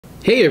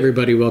Hey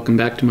everybody, welcome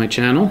back to my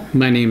channel.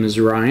 My name is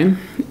Ryan,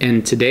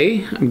 and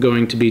today I'm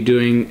going to be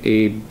doing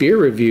a beer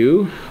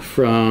review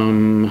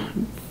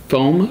from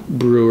Foam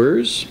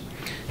Brewers,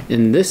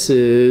 and this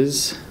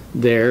is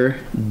their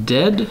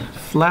Dead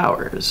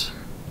Flowers.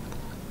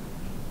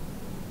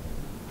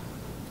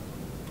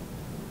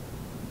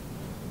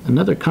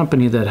 Another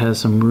company that has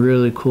some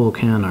really cool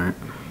can art.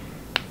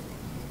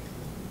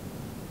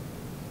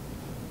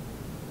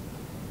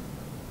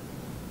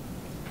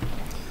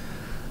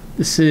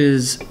 This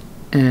is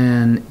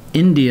an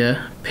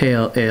India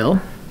Pale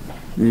Ale.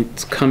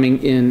 It's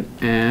coming in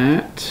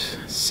at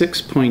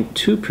 6.2%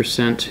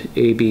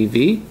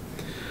 ABV.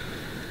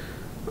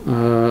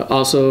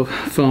 Also,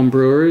 Foam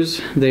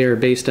Brewers, they are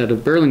based out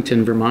of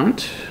Burlington,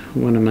 Vermont,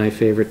 one of my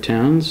favorite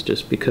towns,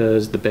 just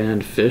because the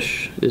band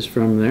Fish is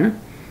from there.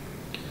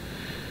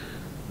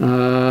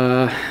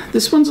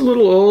 This one's a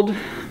little old.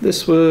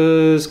 This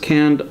was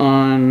canned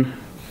on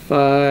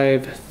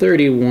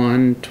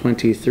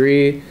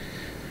 5/31/23.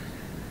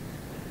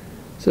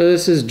 So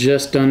this is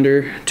just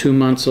under 2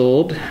 months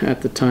old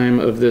at the time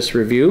of this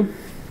review.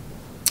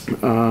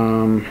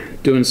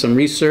 Doing some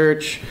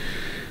research,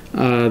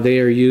 they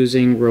are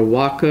using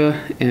Rawaka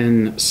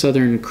and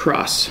Southern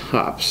Cross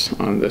hops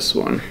on this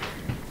one.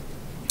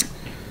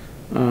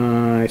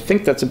 I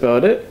think that's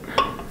about it.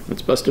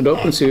 Let's bust it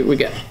open and see what we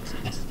get.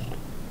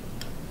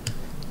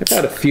 I've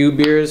had a few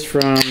beers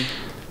from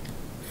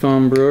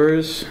Foam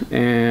Brewers,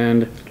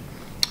 and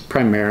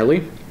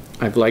primarily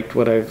I've liked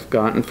what I've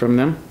gotten from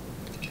them.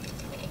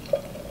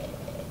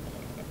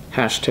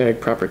 Hashtag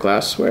proper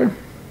glassware.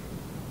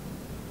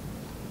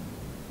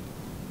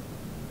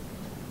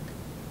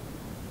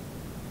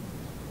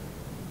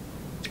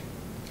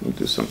 We'll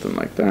do something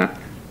like that.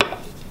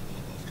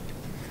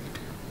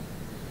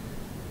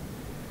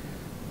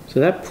 So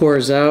that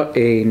pours out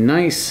a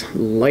nice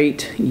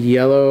light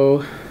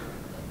yellow,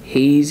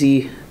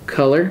 hazy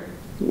color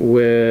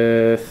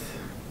with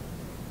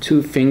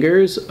 2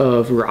 fingers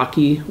of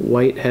rocky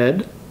white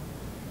head.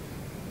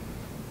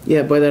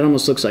 Yeah, boy, that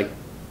almost looks like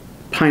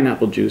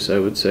pineapple juice, I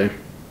would say.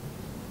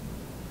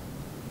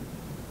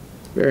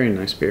 Very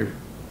nice beer.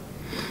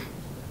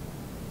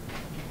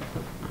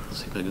 Let's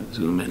see if I can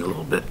zoom in a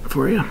little bit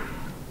for you.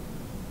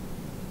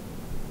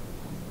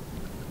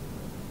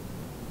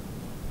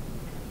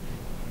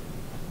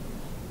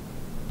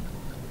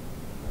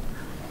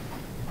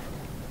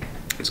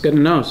 It's got a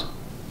nose.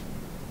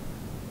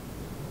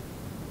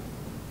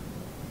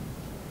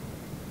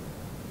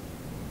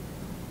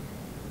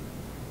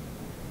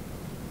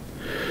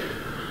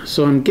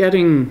 So I'm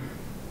getting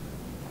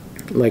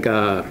like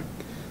a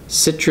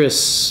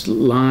citrus,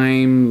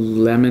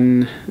 lime,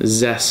 lemon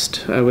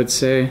zest, I would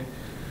say.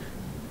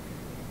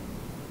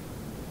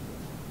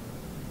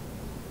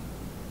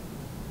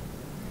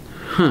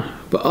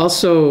 But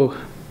also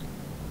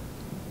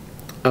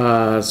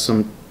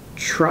some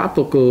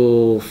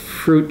tropical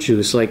fruit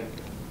juice, like,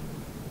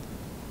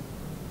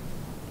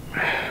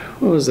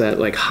 what was that,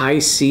 like high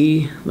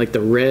C, like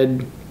the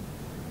red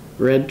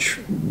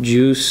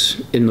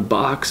juice in the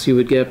box you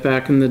would get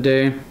back in the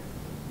day.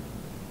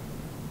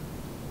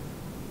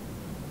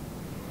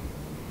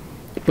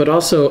 But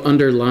also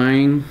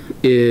underlying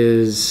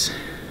is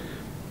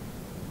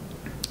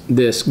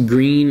this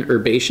green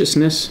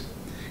herbaceousness.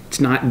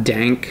 It's not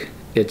dank,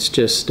 it's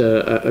just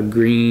a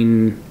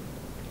green,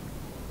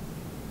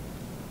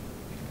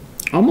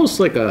 almost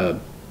like a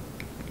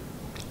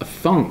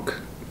funk.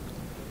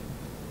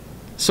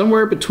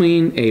 Somewhere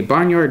between a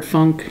barnyard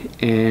funk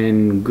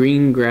and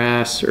green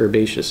grass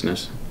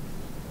herbaceousness.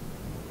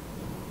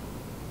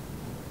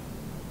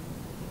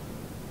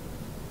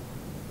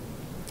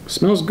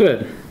 Smells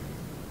good.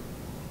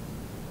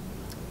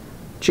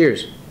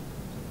 Cheers.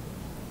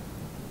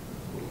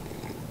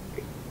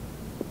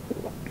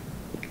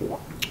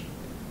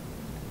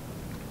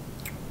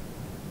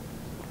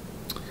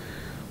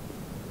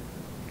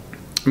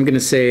 I'm gonna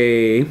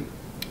say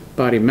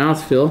body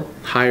mouthfeel,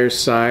 higher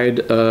side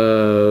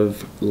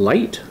of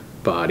light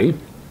body.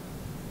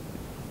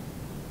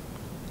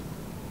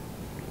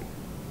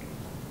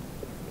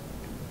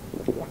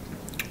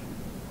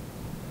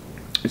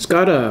 It's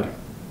got a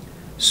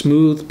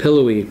smooth,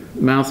 pillowy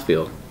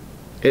mouthfeel.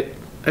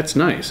 That's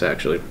nice,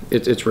 actually.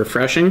 It's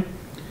refreshing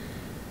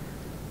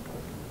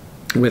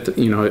with,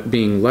 you know, it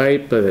being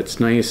light, but it's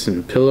nice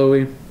and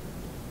pillowy.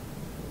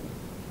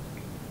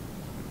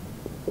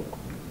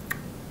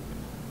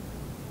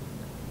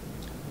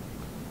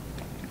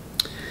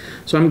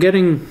 So I'm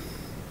getting,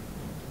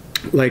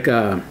 like,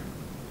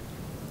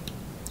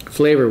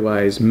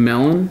 flavor-wise,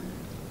 melon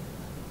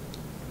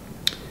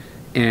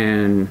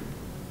and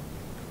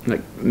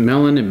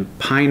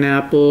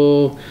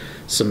pineapple,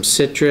 some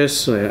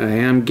citrus. I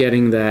am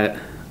getting that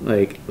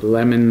like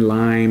lemon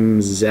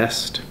lime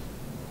zest.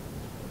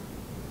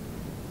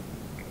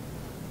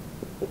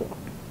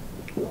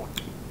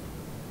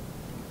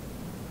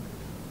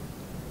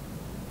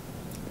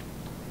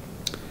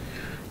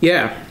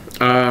 Yeah,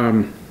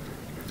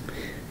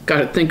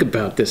 gotta think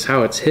about this,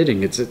 how it's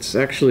hitting. It's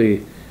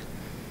actually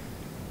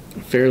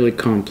fairly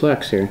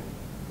complex here.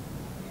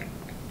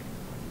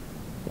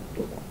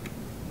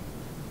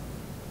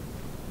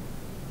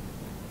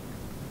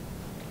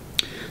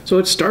 So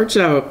it starts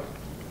out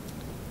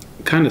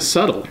kind of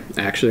subtle,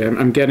 actually.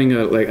 I'm getting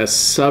a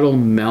subtle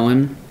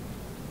melon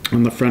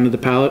on the front of the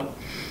palate,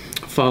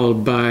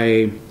 followed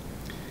by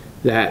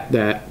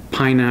that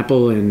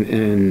pineapple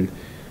and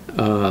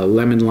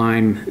lemon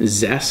lime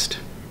zest.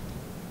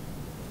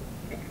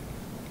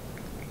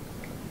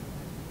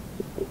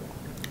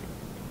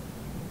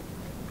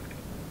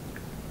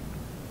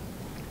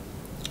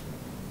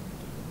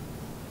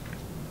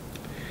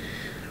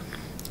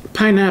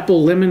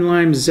 Pineapple, lemon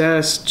lime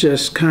zest,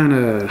 just kind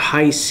of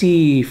high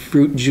C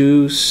fruit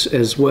juice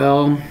as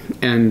well.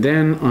 And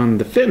then on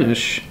the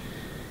finish,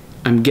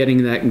 I'm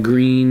getting that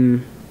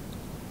green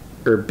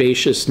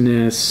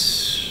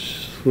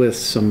herbaceousness with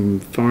some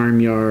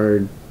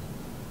farmyard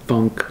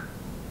funk.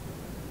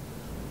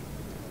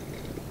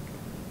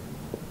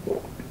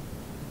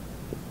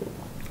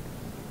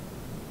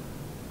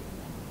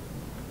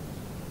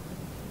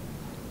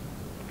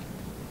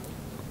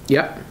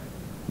 Yep.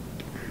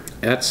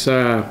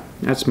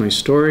 That's my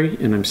story,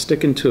 and I'm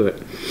sticking to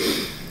it.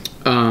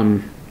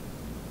 I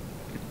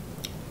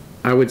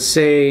would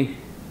say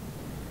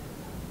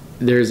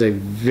there's a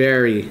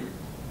very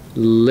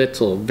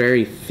little,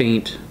 very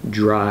faint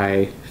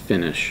dry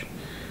finish,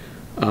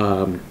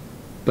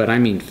 but I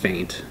mean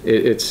faint.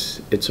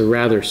 It's a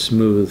rather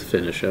smooth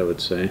finish, I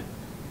would say.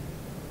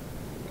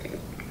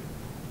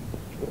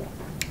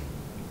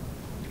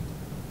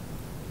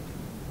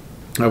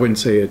 I wouldn't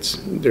say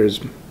there's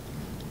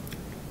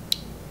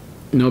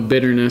no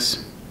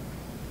bitterness,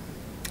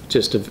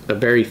 just a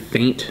very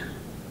faint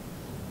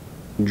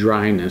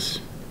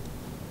dryness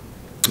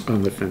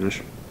on the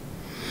finish.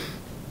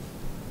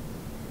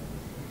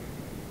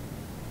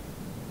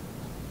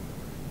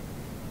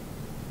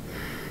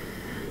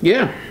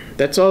 Yeah,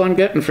 that's all I'm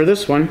getting for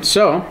this one.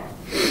 So,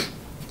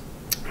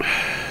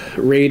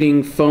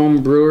 rating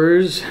Foam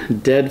Brewers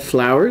Dead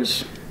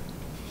Flowers,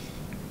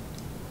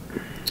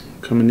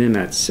 coming in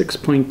at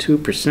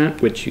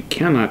 6.2%, which you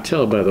cannot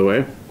tell, by the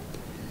way.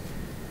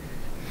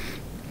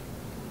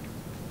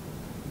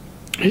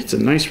 It's a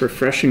nice,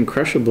 refreshing,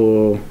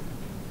 crushable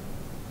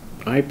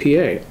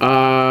IPA.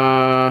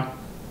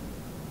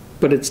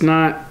 But it's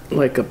not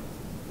like a...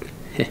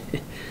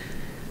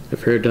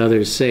 I've heard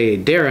others say,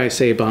 dare I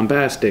say,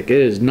 bombastic.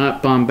 It is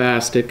not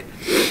bombastic.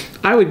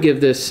 I would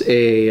give this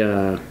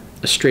a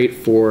straight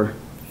 4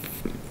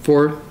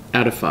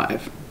 out of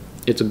 5.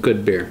 It's a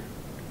good beer.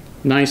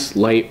 Nice,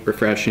 light,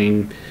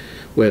 refreshing,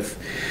 with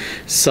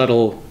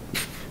subtle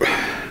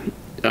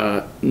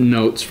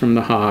notes from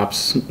the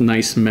hops,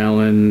 nice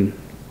melon,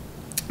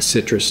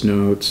 citrus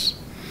notes.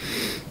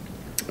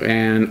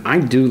 And I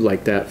do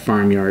like that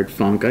farmyard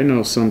funk. I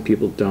know some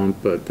people don't,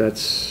 but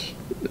it's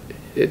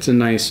a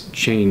nice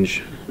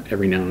change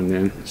every now and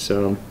then.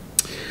 So,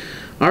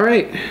 all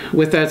right,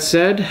 with that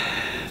said,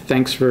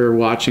 thanks for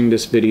watching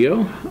this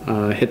video.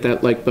 Hit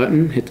that like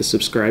button, hit the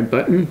subscribe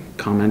button,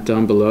 comment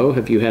down below.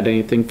 Have you had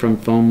anything from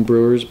Foam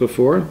Brewers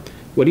before?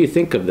 What do you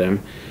think of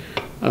them?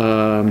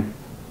 I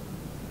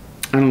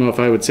don't know if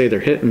I would say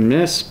they're hit and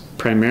miss.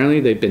 Primarily,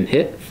 they've been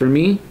hit for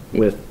me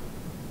with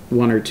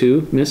 1 or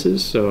 2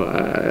 misses. So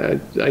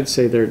I'd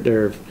say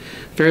they're a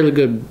fairly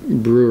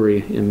good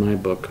brewery in my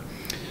book.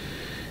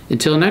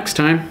 Until next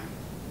time,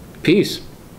 peace.